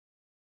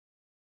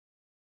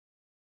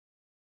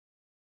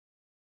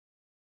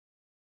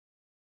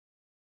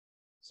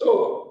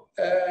So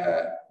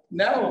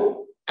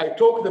now I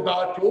talked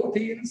about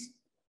proteins.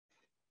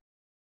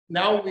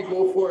 Now we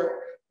go for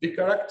the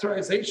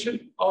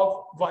characterization of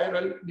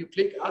viral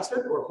nucleic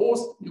acid or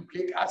host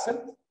nucleic acid.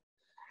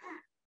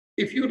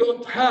 If you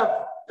don't have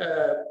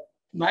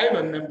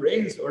nylon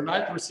membranes or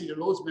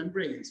nitrocellulose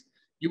membranes,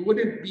 you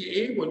wouldn't be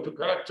able to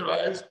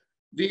characterize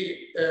the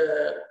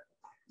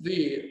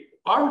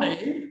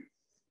RNA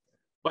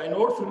by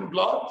northern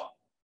blot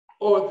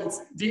or the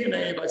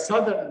DNA by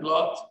southern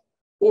blot,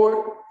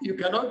 or you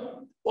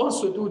cannot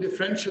also do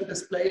differential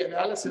display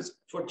analysis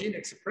for gene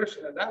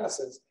expression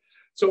analysis.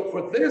 So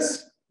for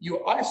this,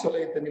 you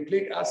isolate the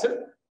nucleic acid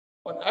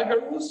on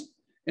agarose,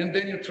 and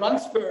then you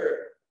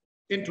transfer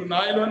into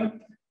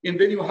nylon, and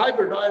then you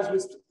hybridize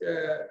with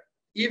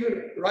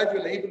either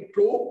radiolabeled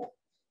probe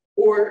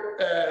or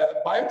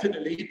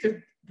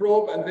biotinylated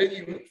probe, and then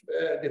you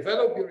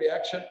develop your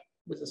reaction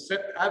with a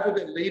set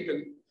avidin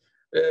labeled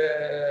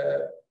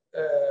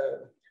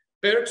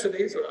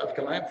peroxidase or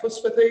alkaline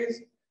phosphatase,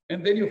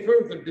 and then you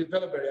further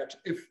develop a reaction.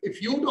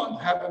 If you don't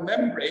have a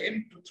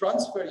membrane to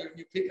transfer your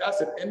nucleic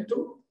acid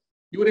into,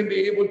 you wouldn't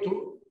be able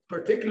to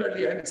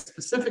particularly and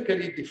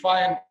specifically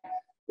define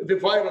the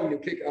viral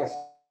nucleic acid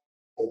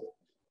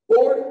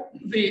or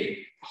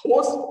the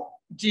host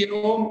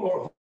genome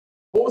or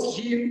host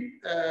gene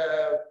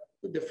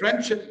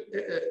differential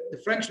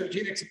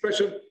gene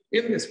expression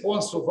in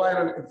response to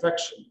viral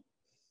infection.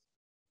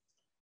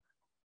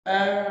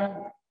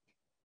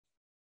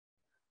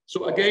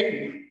 So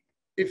again,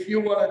 if you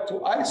were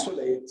to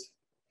isolate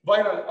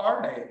viral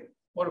RNA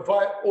or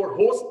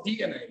host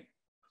DNA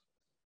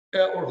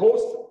or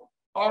host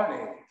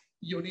RNA,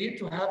 you need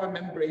to have a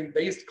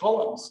membrane-based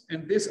columns.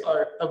 And these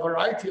are a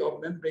variety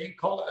of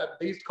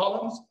membrane-based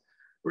columns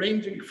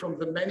ranging from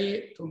the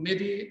mini to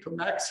midi to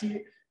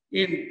maxi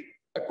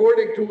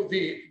according to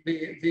the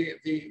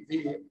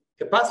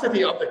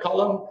capacity of the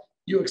column,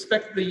 you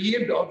expect the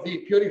yield of the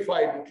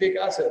purified nucleic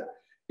acid.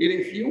 And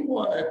if you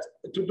wanted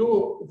to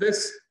do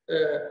this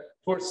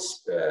for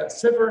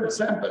several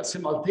samples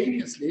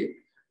simultaneously,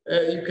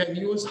 you can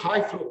use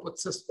high throughput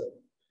system.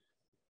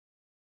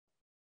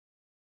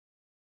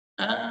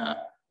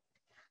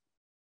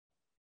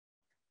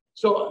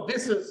 So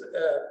this is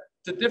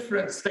the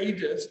different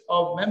stages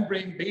of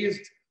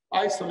membrane-based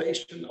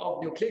isolation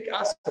of nucleic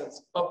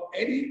acids of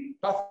any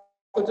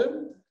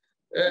pathogen.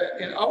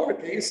 In our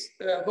case,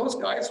 those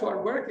guys who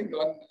are working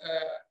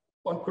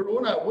on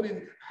corona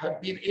wouldn't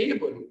have been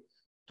able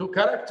to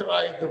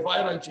characterize the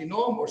viral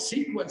genome or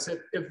sequence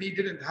it if they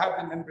didn't have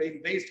the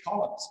membrane-based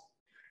columns.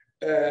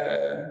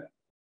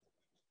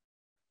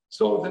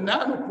 So the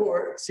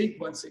nanopore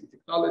sequencing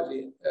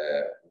technology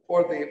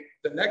or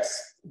the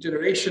next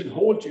generation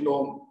whole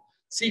genome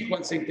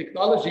sequencing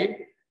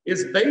technology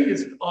is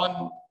based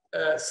on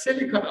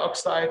silicon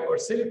oxide or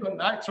silicon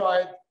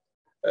nitride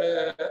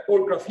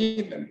or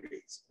graphene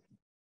membranes.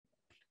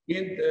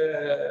 And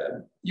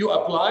you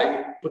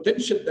apply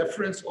potential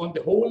difference on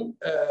the whole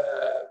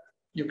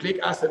nucleic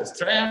acid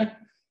strand,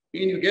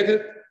 and you get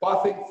it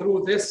passing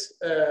through this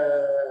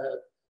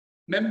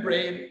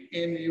membrane,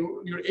 and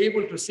you're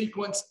able to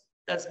sequence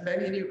as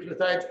many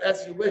nucleotides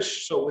as you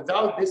wish. So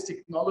without this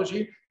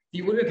technology,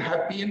 you wouldn't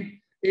have been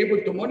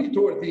able to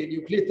monitor the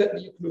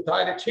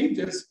nucleotide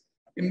changes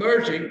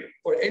emerging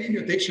or any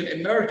mutation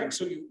emerging.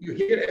 So you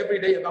hear every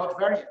day about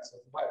variants of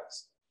the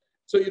virus.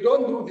 So you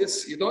don't do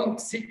this, you don't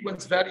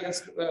sequence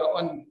variants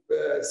on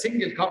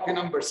single copy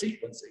number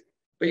sequencing,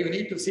 but you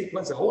need to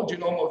sequence the whole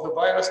genome of the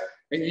virus,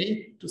 and you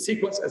need to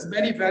sequence as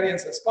many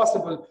variants as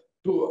possible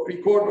to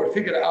record or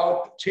figure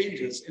out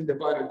changes in the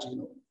viral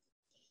genome.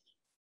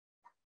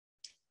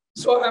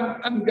 So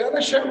I'm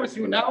gonna share with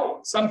you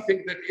now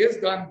something that is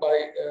done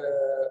by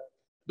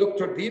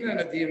Dr. Dina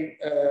Nadim,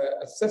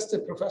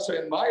 assistant professor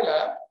in my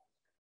lab,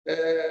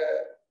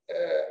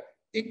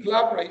 in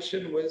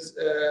collaboration with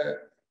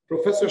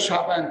Professor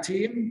Shaban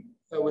team,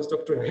 with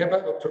Dr.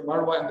 Heba, Dr.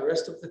 Marwa, and the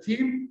rest of the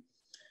team.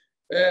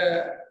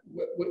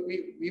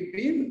 We've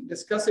been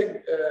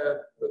discussing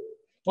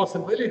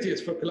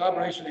possibilities for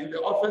collaboration in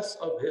the office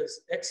of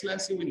His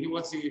Excellency when he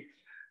was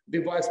the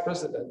vice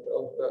president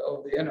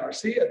of the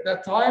NRC at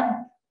that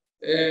time.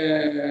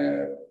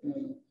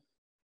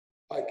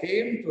 I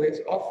came to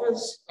his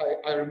office.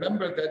 I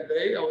remember that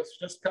day, I was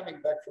just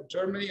coming back from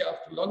Germany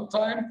after a long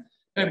time,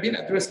 and I've been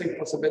addressing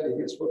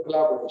possibilities for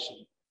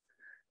collaboration.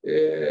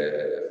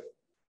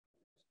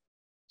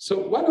 So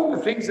one of the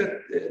things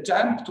that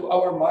jumped to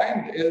our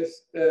mind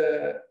is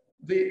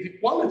the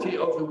quality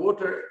of the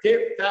water,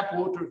 tap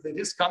water that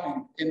is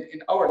coming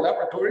in our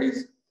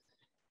laboratories,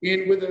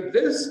 and whether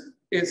this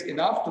is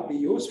enough to be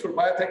used for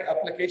biotech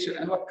application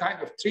and what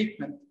kind of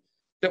treatment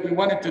that we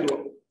wanted to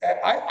do.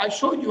 I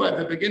showed you at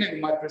the beginning of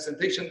my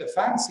presentation the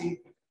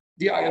fancy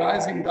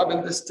deionizing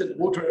double distilled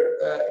water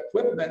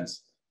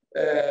equipments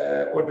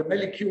or the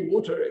molecule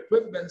water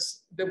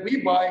equipments that we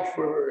buy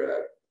for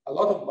a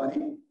lot of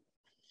money.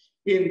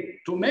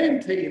 To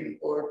maintain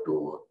or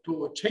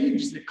to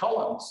change the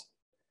columns,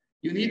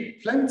 you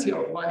need plenty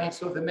of money.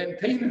 So the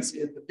maintenance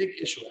is the big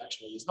issue,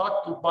 actually. It's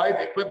not to buy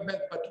the equipment,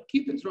 but to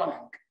keep it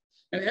running.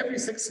 And every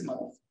 6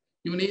 months,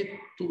 you need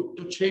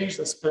to change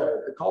the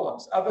spare, the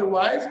columns.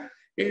 Otherwise,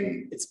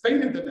 it's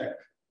pain in the neck.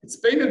 It's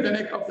pain in the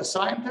neck of the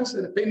scientists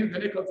and a pain in the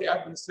neck of the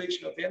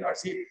administration of the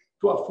NRC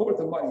to afford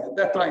the money. At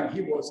that time,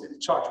 he was in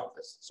charge of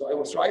this. So I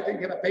was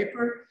writing in a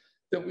paper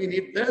that we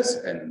need this,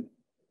 and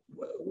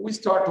we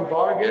start to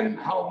bargain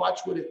how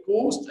much would it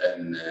cost,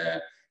 and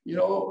at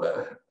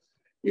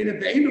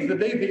the end of the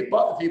day, they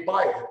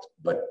buy it.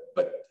 But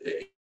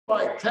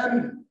buy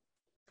 10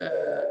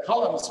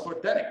 columns for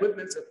 10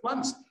 equipments at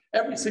once.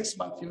 Every 6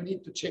 months, you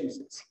need to change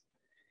this.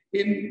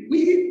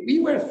 We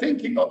were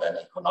thinking of an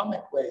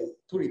economic way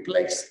to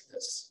replace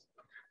this.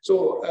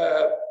 So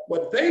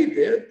what they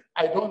did,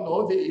 I don't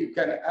know, you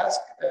can ask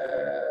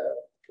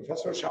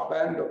Professor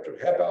Shaban, Dr.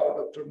 Heba,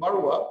 or Dr.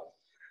 Marwa.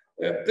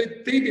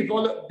 They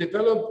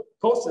developed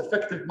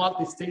cost-effective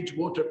multi-stage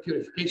water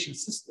purification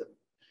system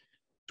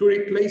to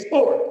replace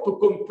or to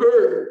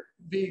compare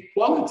the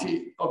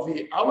quality of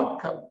the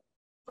outcome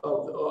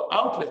of the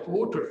outlet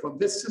water from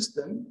this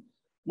system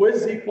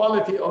with the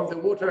quality of the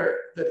water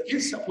that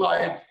is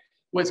supplied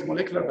with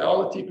molecular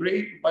biology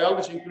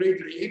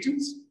grade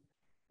reagents,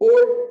 or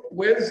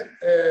with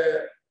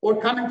or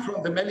coming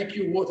from the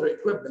molecule water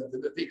equipment,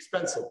 the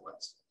expensive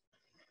ones.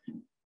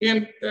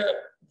 And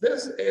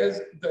this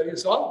is the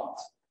result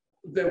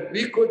that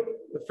we could,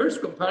 the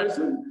first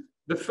comparison,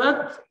 the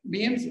fat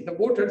means the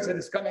water that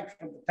is coming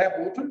from the tap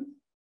water.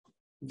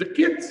 The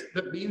kits,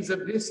 that means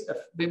that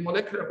the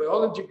molecular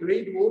biology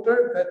grade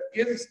water that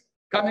is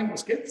coming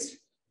with kits,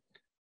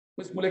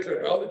 with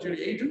molecular biology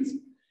reagents.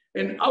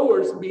 And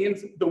ours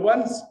means the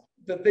ones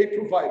that they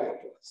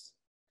provided to us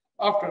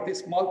after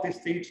this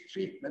multi-stage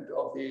treatment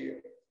of the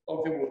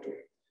water.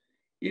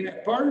 And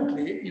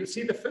apparently, you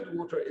see the fed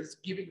water is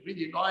giving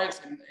really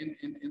nice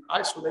in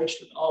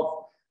isolation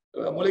of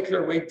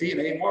molecular weight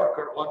DNA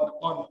marker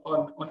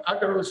on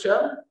agarose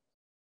gel.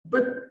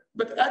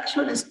 But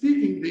actually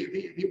speaking,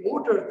 the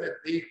water that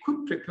they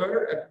could prepare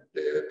and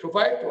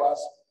provide to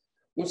us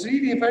was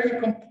really very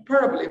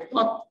comparable, if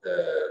not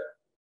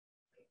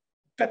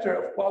better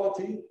of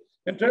quality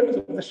in terms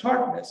of the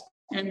sharpness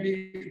and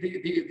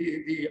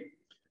the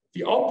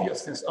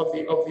obviousness of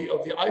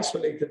the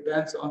isolated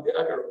bands on the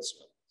agarose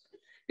gel.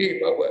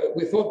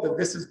 We thought that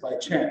this is by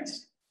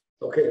chance.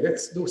 Okay,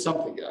 let's do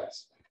something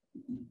else.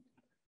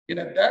 And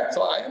at that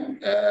time,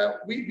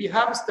 we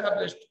have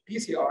established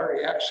PCR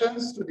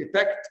reactions to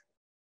detect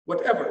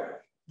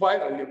whatever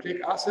viral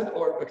nucleic acid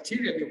or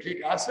bacterial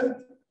nucleic acid.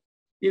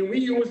 And we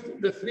used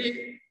the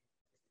 3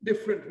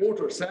 different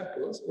water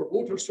samples or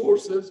water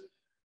sources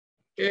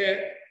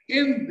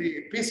in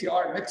the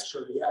PCR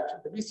mixture reaction,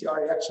 the PCR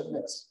reaction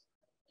mix.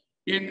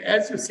 And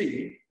as you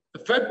see, the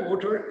fed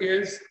water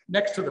is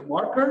next to the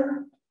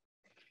marker.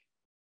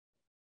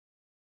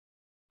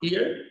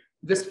 Here,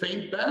 this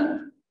faint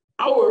band.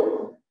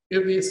 Our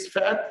is this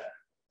fat,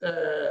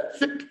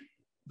 thick,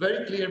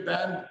 very clear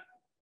band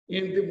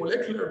in the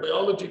molecular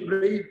biology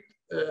grade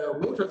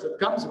water that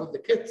comes with the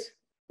kit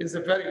is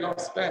a very long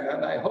span.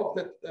 And I hope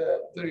that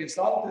the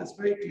result is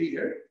very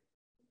clear.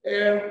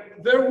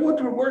 Their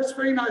water works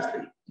very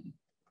nicely.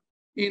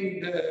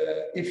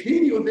 If he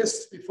knew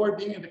this before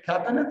being in the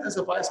cabinet as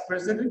a vice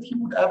president, he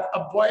would have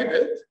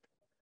avoided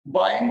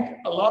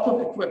buying a lot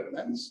of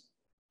equipments,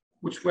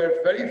 which were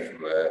very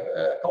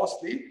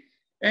costly.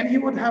 And he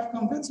would have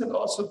convinced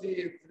also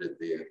the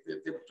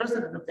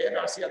president of the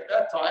NRC at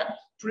that time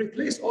to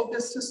replace all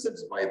these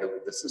systems by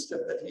the system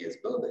that he is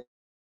building.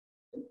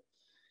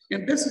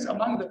 And this is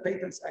among the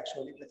patents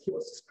actually that he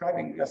was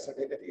describing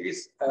yesterday that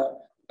is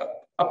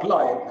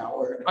applied now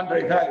or under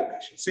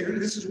evaluation. So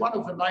this is one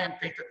of the 9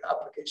 patent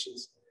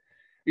applications.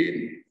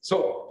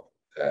 So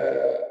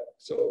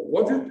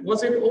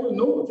was it all?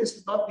 No, this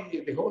is not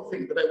the whole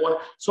thing that I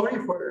want. Sorry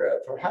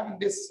for having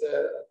this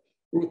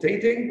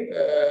rotating.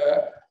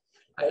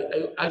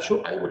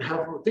 I would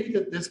have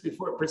rotated this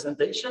before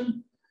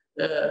presentation.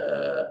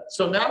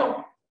 So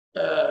now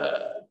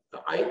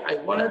I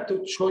wanted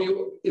to show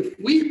you if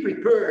we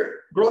prepare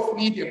growth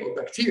medium of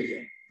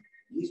bacteria.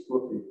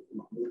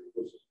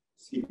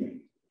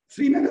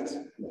 3 minutes?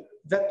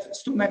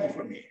 That's too many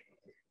for me.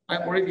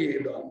 I'm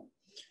already done.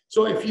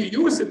 So if you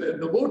use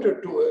the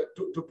water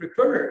to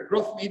prepare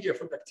growth media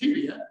for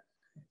bacteria,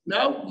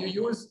 now you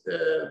use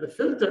the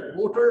filtered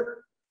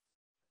water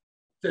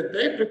that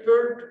they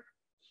prepared,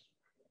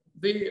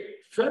 the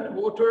fed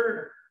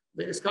water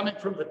that is coming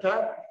from the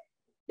tap,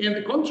 and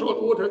the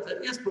controlled water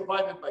that is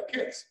provided by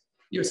kits.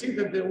 You see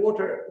that the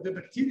water, the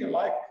bacteria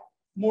like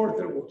more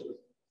their water.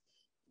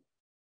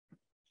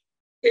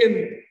 And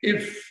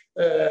if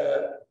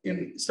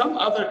in some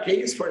other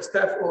case for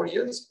Staph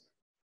aureus,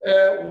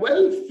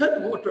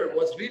 well-fed water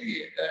was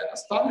really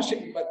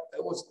astonishing, but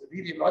it was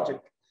really logic.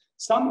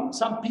 Some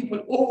people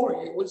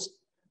overuse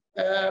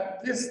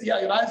this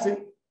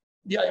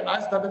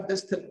deionized double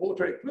distilled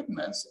water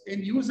equipments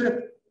and use it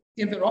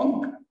in the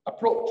wrong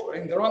approach or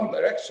in the wrong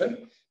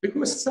direction,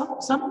 because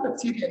some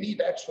bacteria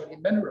need actually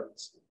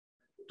minerals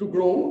to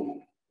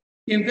grow,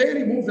 and they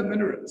remove the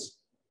minerals.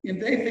 And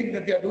they think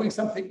that they are doing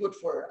something good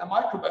for a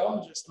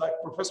microbiologist like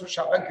Professor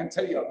Shaban can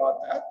tell you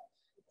about that.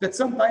 that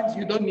sometimes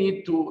you don't need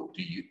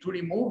to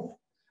remove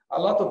a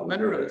lot of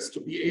minerals to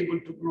be able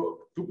to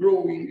grow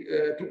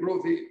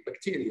the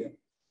bacteria.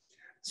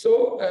 So,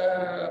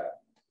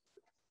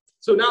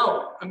 so now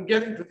I'm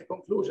getting to the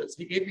conclusions.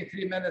 He gave me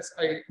 3 minutes.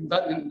 I'm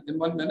done in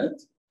 1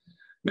 minute.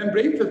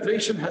 Membrane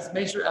filtration has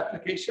major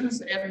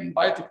applications in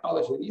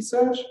biotechnology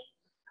research.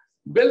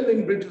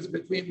 Building bridges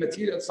between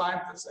material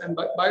scientists and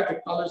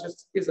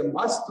biotechnologists is a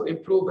must to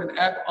improve and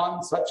add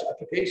on such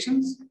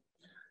applications.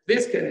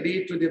 This can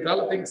lead to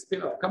developing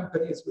spin-off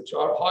companies which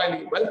are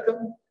highly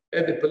welcome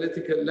at the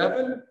political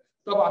level.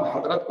 طبعا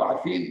حضراتكم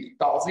عارفين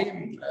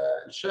تعظيم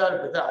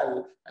الشعر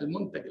بتاع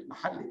المنتج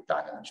المحلي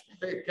بتاعنا، مش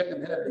محتاج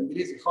اتكلم هنا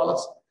بالانجليزي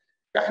خالص.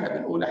 احنا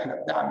بنقول احنا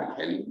بنعمل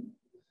علم.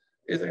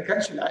 اذا ما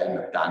كانش العلم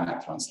بتاعنا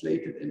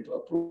translated into a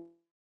proof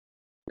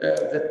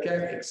that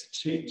can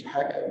exchange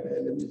حاجه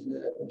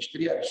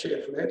بنشتريها بالشيء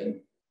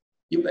الفلاني،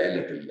 يبقى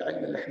قله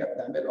العلم اللي احنا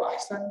بنعمله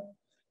احسن.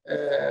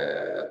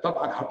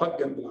 طبعا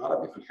هترجم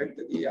بالعربي في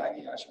الحته دي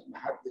يعني عشان ما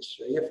حدش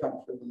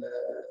يفهم في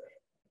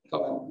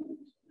طبعا.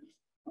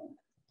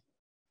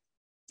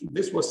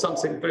 This was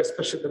something very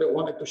special that I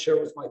wanted to share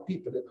with my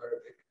people in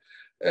Arabic.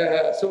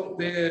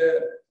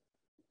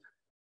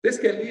 This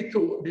can lead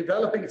to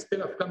developing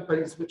spin-off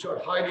companies which are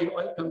highly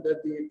welcomed at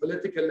the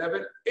political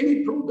level. Any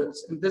products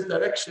in this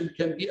direction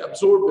can be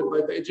absorbed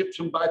by the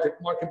Egyptian biotech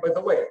market, by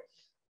the way.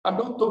 I'm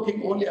not talking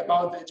only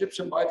about the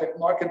Egyptian biotech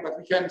market, but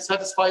we can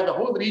satisfy the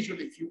whole region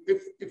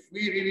if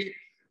we really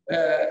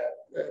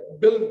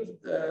build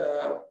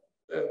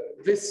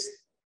this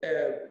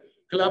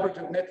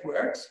collaborative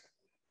networks.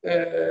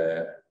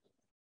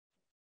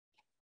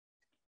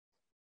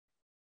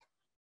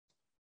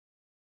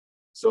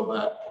 So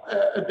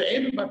at the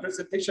end of my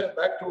presentation,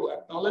 I'd like to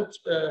acknowledge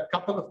a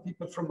couple of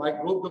people from my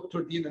group,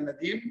 Dr. Dina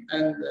Nadim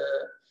and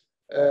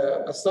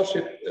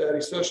Associate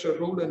Researcher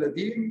Rula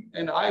Nadim.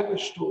 And I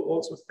wish to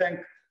also thank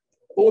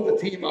all the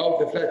team of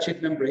the flat sheet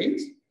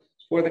membranes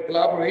for the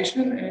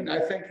collaboration. And I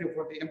thank you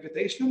for the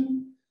invitation.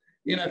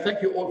 And I thank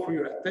you all for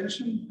your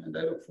attention. And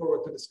I look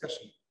forward to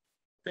discussion.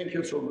 Thank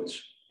you so much.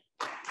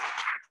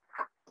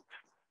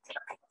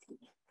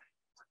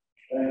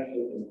 Thank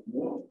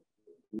you.